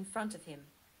far in front of him.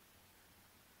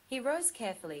 He rose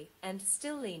carefully and,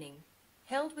 still leaning,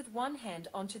 held with one hand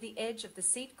onto the edge of the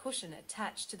seat cushion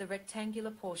attached to the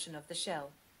rectangular portion of the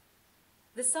shell.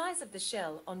 The size of the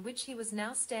shell on which he was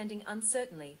now standing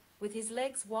uncertainly, with his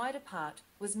legs wide apart,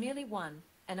 was merely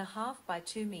 1.5 by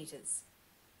 2 meters.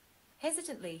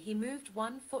 Hesitantly, he moved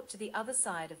one foot to the other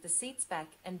side of the seat's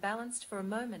back and balanced for a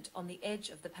moment on the edge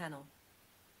of the panel.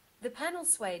 The panel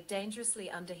swayed dangerously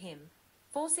under him,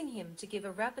 forcing him to give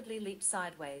a rapidly leap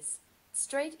sideways,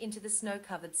 straight into the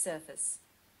snow-covered surface.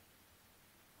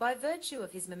 By virtue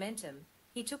of his momentum,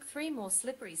 he took 3 more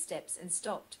slippery steps and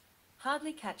stopped,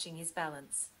 hardly catching his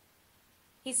balance.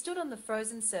 He stood on the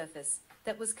frozen surface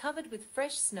that was covered with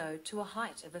fresh snow to a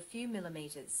height of a few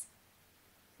millimeters.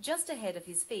 Just ahead of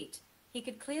his feet, he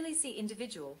could clearly see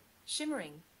individual,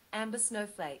 shimmering, amber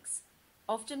snowflakes,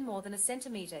 often more than a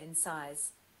centimeter in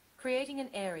size, creating an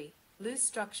airy, loose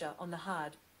structure on the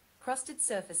hard, crusted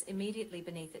surface immediately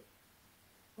beneath it.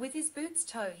 With his boot's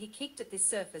toe, he kicked at this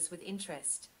surface with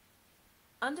interest.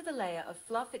 Under the layer of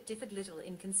fluff, it differed little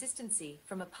in consistency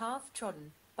from a path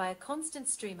trodden by a constant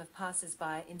stream of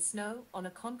passers-by in snow on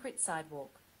a concrete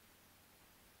sidewalk.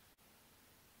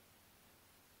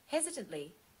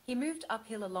 Hesitantly, he moved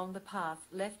uphill along the path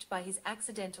left by his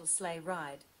accidental sleigh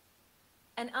ride.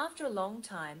 And after a long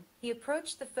time, he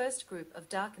approached the first group of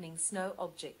darkening snow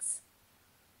objects.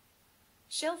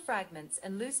 Shell fragments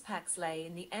and loose packs lay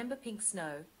in the amber-pink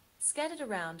snow, scattered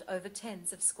around over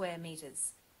tens of square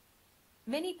meters.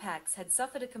 Many packs had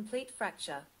suffered a complete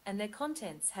fracture, and their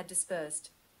contents had dispersed,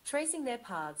 tracing their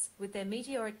paths with their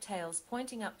meteoric tails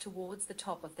pointing up towards the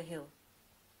top of the hill.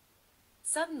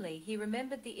 Suddenly, he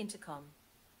remembered the intercom.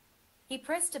 He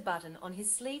pressed a button on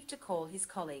his sleeve to call his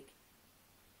colleague.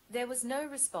 There was no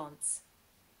response.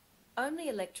 Only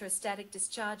electrostatic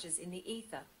discharges in the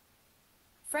ether.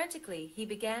 Frantically, he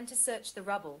began to search the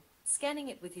rubble, scanning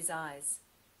it with his eyes.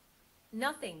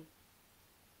 Nothing.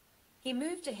 He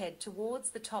moved ahead towards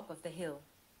the top of the hill.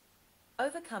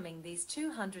 Overcoming these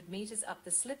 200 meters up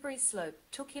the slippery slope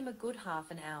took him a good half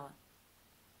an hour.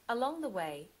 Along the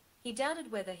way, he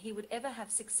doubted whether he would ever have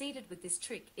succeeded with this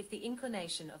trick if the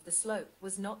inclination of the slope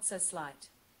was not so slight.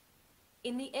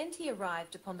 In the end, he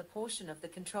arrived upon the portion of the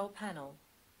control panel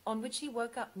on which he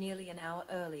woke up nearly an hour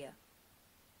earlier.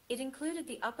 It included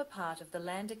the upper part of the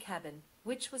lander cabin,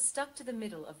 which was stuck to the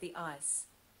middle of the ice.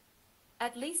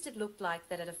 At least it looked like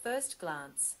that at a first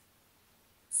glance.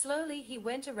 Slowly he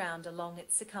went around along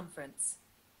its circumference.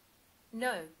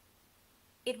 No,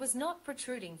 it was not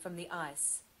protruding from the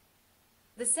ice.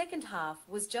 The second half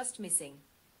was just missing.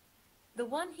 The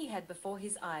one he had before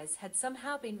his eyes had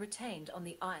somehow been retained on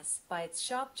the ice by its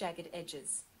sharp, jagged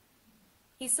edges.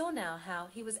 He saw now how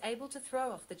he was able to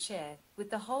throw off the chair with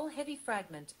the whole heavy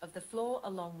fragment of the floor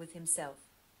along with himself.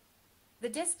 The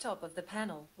desktop of the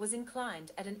panel was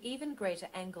inclined at an even greater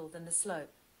angle than the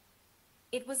slope.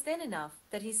 It was then enough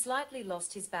that he slightly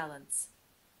lost his balance.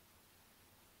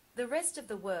 The rest of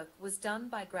the work was done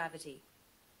by gravity.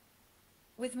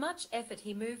 With much effort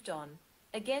he moved on,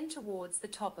 again towards the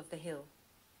top of the hill.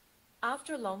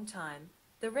 After a long time,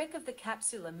 the wreck of the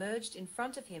capsule emerged in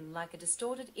front of him like a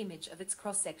distorted image of its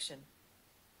cross-section.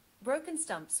 Broken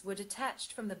stumps were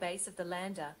detached from the base of the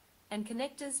lander, and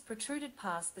connectors protruded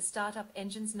past the startup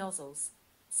engine's nozzles,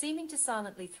 seeming to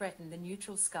silently threaten the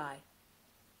neutral sky.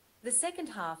 The second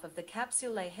half of the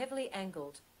capsule lay heavily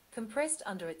angled, compressed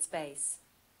under its base.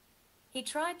 He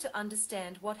tried to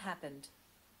understand what happened.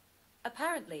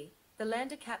 Apparently, the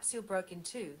lander capsule broke in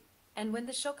two, and when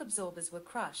the shock absorbers were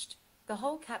crushed, the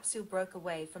whole capsule broke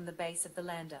away from the base of the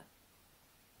lander.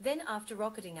 Then, after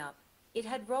rocketing up, it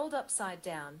had rolled upside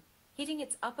down, hitting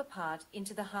its upper part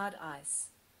into the hard ice.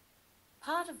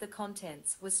 Part of the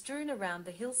contents was strewn around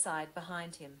the hillside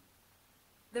behind him.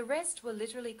 The rest were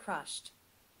literally crushed.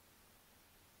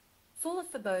 Full of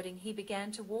foreboding, he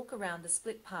began to walk around the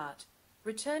split part,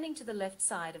 returning to the left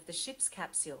side of the ship's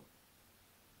capsule.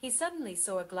 He suddenly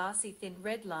saw a glassy thin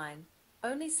red line,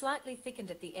 only slightly thickened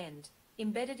at the end,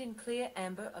 embedded in clear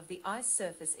amber of the ice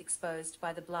surface exposed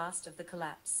by the blast of the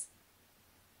collapse.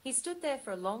 He stood there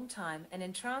for a long time and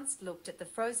entranced looked at the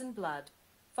frozen blood,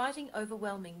 fighting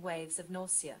overwhelming waves of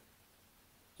nausea.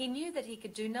 He knew that he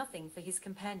could do nothing for his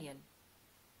companion.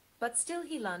 But still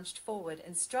he lunged forward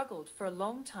and struggled for a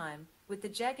long time with the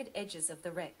jagged edges of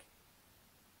the wreck.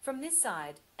 From this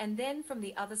side, and then from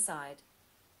the other side,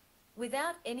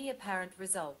 without any apparent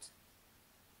result.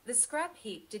 The scrap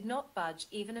heap did not budge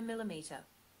even a millimeter.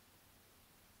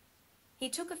 He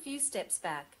took a few steps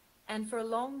back, and for a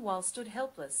long while stood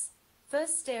helpless,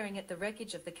 first staring at the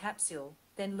wreckage of the capsule,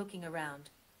 then looking around.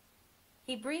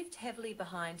 He breathed heavily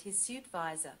behind his suit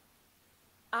visor.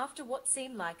 After what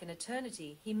seemed like an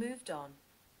eternity, he moved on.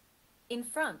 In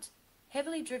front,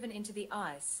 heavily driven into the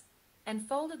ice, and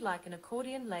folded like an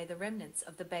accordion lay the remnants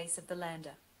of the base of the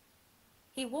lander.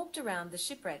 He walked around the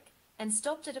shipwreck, and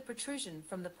stopped at a protrusion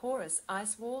from the porous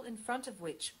ice wall in front of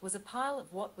which was a pile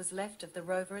of what was left of the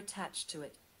rover attached to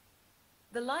it.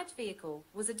 The light vehicle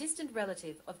was a distant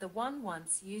relative of the one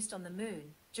once used on the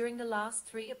moon during the last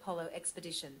 3 Apollo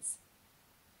expeditions.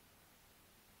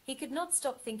 He could not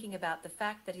stop thinking about the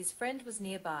fact that his friend was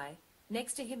nearby,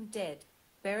 next to him dead,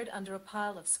 buried under a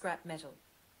pile of scrap metal.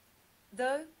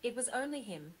 Though it was only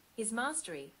him, his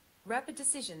mastery, rapid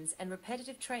decisions and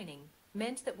repetitive training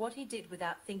meant that what he did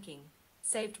without thinking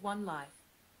saved one life.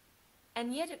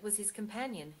 And yet it was his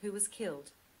companion who was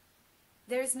killed.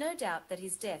 There is no doubt that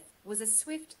his death was as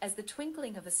swift as the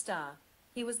twinkling of a star.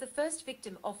 He was the first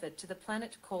victim offered to the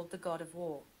planet called the God of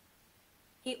War.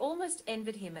 He almost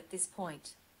envied him at this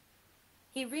point.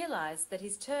 He realized that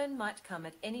his turn might come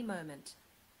at any moment.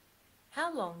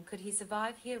 How long could he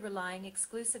survive here relying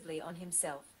exclusively on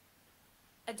himself?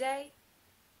 A day?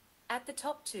 At the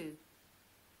top 2.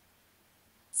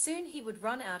 Soon he would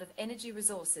run out of energy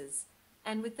resources,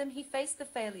 and with them he faced the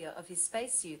failure of his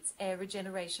spacesuit's air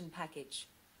regeneration package.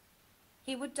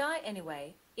 He would die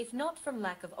anyway, if not from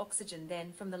lack of oxygen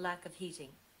then from the lack of heating.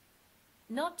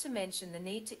 Not to mention the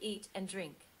need to eat and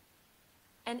drink.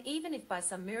 And even if by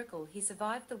some miracle he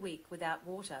survived the week without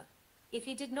water, if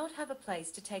he did not have a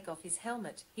place to take off his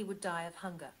helmet, he would die of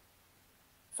hunger.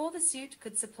 For the suit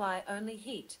could supply only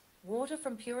heat, water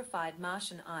from purified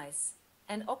Martian ice,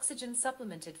 and oxygen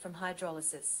supplemented from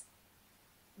hydrolysis.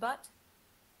 But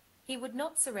he would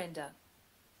not surrender.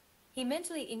 He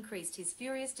mentally increased his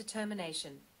furious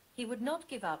determination. He would not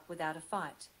give up without a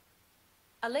fight.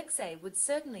 Alexei would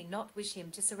certainly not wish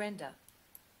him to surrender.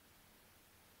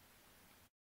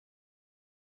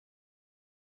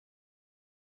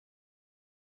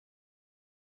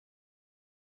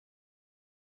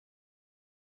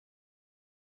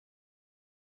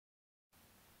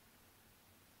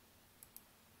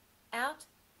 Out,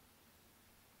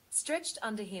 stretched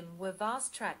under him, were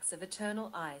vast tracts of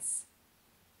eternal ice.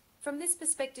 From this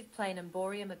perspective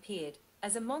Planemborium appeared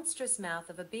as a monstrous mouth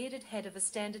of a bearded head of a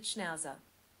standard schnauzer,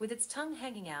 with its tongue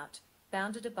hanging out,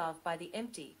 bounded above by the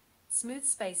empty, smooth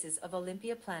spaces of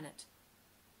Olympia planet.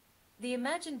 The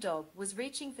imagined dog was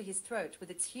reaching for his throat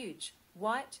with its huge,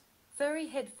 white, furry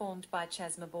head formed by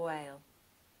Chasma Boreal.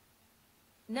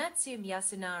 Natsume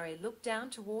Yasunari looked down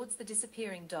towards the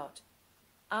disappearing dot,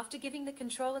 after giving the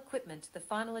control equipment the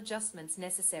final adjustments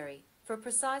necessary for a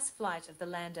precise flight of the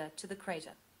lander to the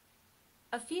crater.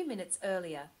 A few minutes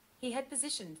earlier, he had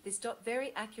positioned this dot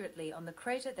very accurately on the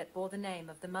crater that bore the name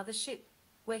of the mother ship,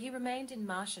 where he remained in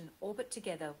Martian orbit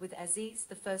together with Aziz,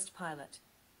 the first pilot.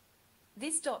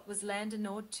 This dot was Lander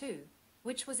Nord 2,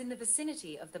 which was in the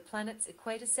vicinity of the planet's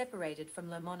equator separated from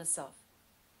Lomonosov.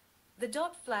 The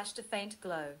dot flashed a faint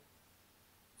glow.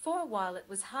 For a while it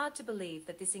was hard to believe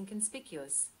that this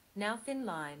inconspicuous, now thin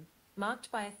line,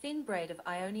 marked by a thin braid of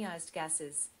ionized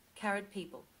gases, carried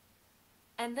people,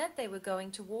 and that they were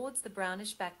going towards the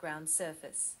brownish background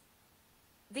surface.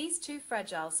 These two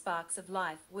fragile sparks of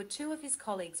life were two of his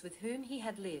colleagues with whom he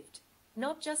had lived,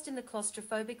 not just in the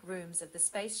claustrophobic rooms of the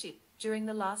spaceship during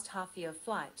the last half-year of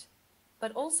flight,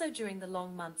 but also during the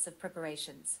long months of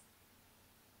preparations.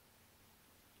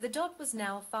 The dot was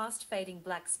now a fast-fading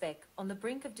black speck on the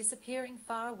brink of disappearing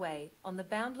far away on the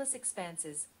boundless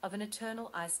expanses of an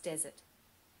eternal ice desert.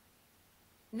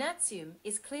 Natsium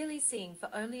is clearly seeing for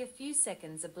only a few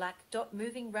seconds a black dot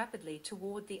moving rapidly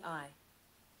toward the eye.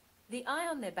 The eye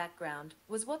on their background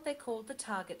was what they called the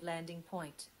target landing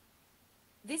point.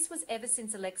 This was ever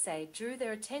since Alexei drew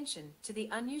their attention to the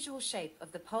unusual shape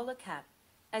of the polar cap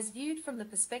as viewed from the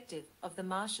perspective of the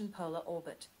Martian polar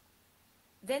orbit.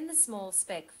 Then the small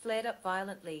speck flared up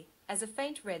violently as a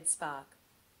faint red spark.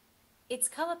 Its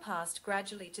color passed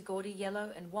gradually to gaudy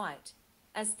yellow and white,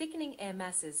 as thickening air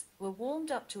masses were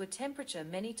warmed up to a temperature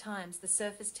many times the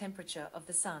surface temperature of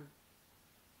the Sun.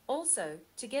 Also,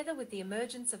 together with the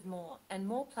emergence of more and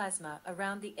more plasma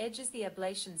around the edges, the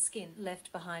ablation skin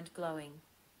left behind glowing,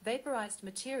 vaporized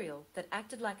material that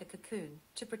acted like a cocoon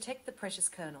to protect the precious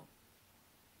kernel.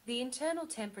 The internal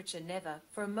temperature never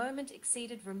for a moment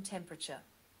exceeded room temperature.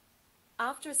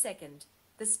 After a second,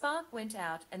 the spark went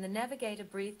out and the navigator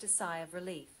breathed a sigh of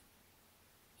relief.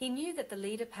 He knew that the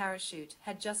leader parachute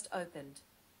had just opened.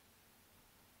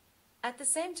 At the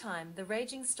same time, the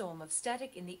raging storm of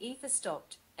static in the ether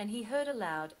stopped, and he heard a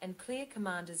loud and clear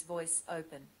commander's voice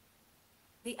open.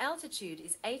 The altitude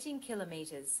is 18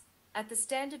 kilometers, at the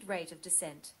standard rate of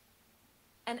descent.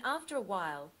 And after a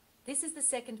while, this is the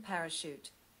second parachute.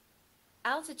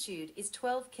 Altitude is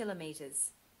 12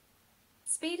 kilometers.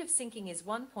 Speed of sinking is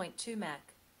 1.2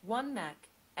 Mach, 1 Mach,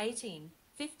 18,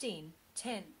 15,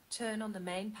 10, turn on the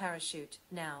main parachute,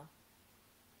 now.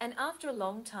 And after a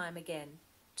long time again,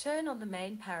 turn on the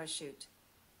main parachute.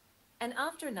 And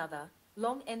after another,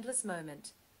 long endless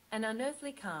moment, an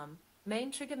unearthly calm,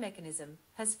 main trigger mechanism,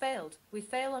 has failed, we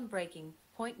fail on braking,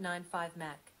 0.95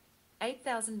 Mach,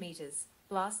 8,000 meters,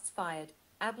 blasts fired,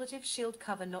 ablative shield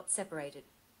cover not separated.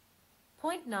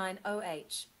 0.90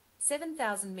 H,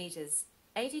 7,000 meters,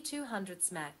 82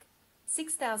 hundredths Mach,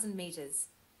 6,000 meters,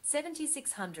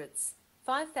 76 hundredths,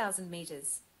 5,000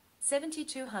 meters,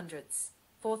 72 hundredths,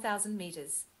 4,000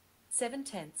 meters, 7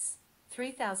 tenths,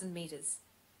 3,000 meters.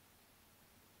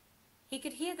 He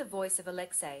could hear the voice of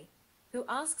Alexei, who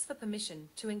asks for permission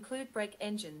to include brake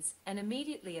engines and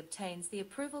immediately obtains the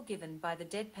approval given by the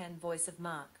deadpan voice of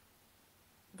Mark.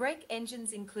 Brake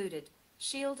engines included,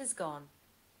 shield is gone.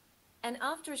 And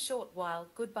after a short while,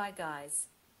 goodbye guys.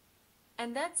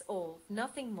 And that's all,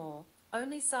 nothing more,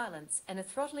 only silence and a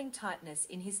throttling tightness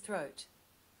in his throat.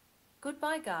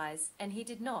 Goodbye guys, and he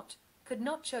could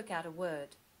not choke out a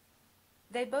word.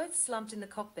 They both slumped in the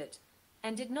cockpit,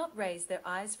 and did not raise their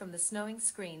eyes from the snowing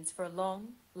screens for a long,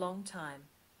 long time.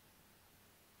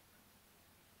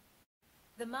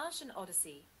 The Martian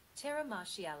Odyssey, Terra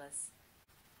Martialis.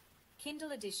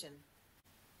 Kindle edition.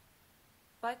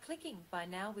 By clicking Buy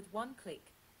Now with one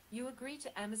click, you agree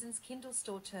to Amazon's Kindle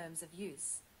Store Terms of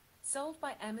Use, sold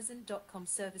by Amazon.com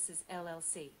Services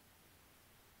LLC.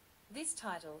 This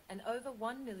title and over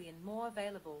 1 million more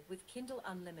available with Kindle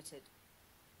Unlimited.